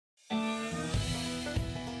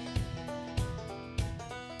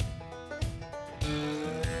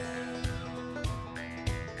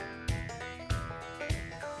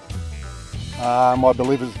I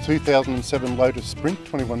believe it's a 2007 Lotus Sprint,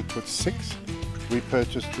 21'6". We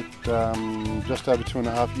purchased it just over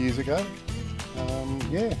 2.5 years ago.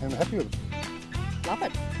 Yeah, and happy with it. Love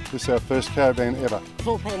it. This is our first caravan ever. The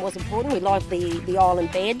floor plan was important. We liked the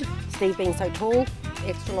island bed, Steve being so tall,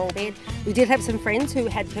 extra long bed. We did have some friends who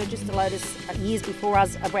had purchased the Lotus years before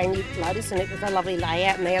us, a brand new Lotus, and it was a lovely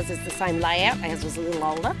layout, and ours is the same layout. Ours was a little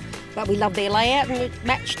older, but we loved their layout and it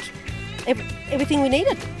matched everything we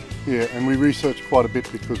needed. Yeah, and we researched quite a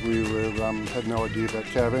bit because we had no idea about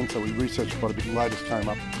caravans, so we researched quite a bit. Lotus came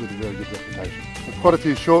up with a very good reputation. Quite a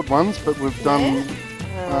few short ones, but we've done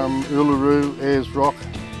Uluru, Ayers Rock,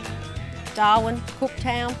 Darwin,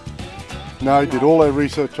 Cooktown. No, did all our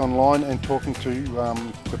research online and talking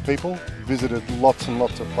to people. Visited lots and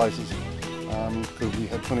lots of places because we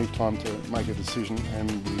had plenty of time to make a decision,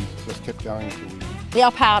 and we just kept going until we... We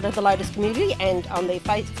are part of the Lotus community and on their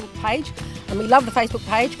Facebook page. And we love the Facebook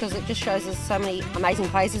page because it just shows us so many amazing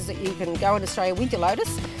places that you can go in Australia with your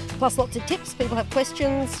Lotus. Plus lots of tips, people have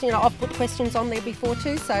questions, you know, I've put questions on there before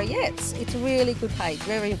too. So yeah, it's a really good page,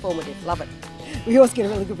 very informative, love it. We always get a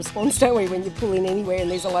really good response, don't we, when you pull in anywhere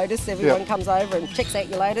and there's a Lotus, everyone comes over and checks out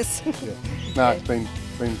your Lotus. Yeah. No, it's been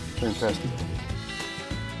fantastic.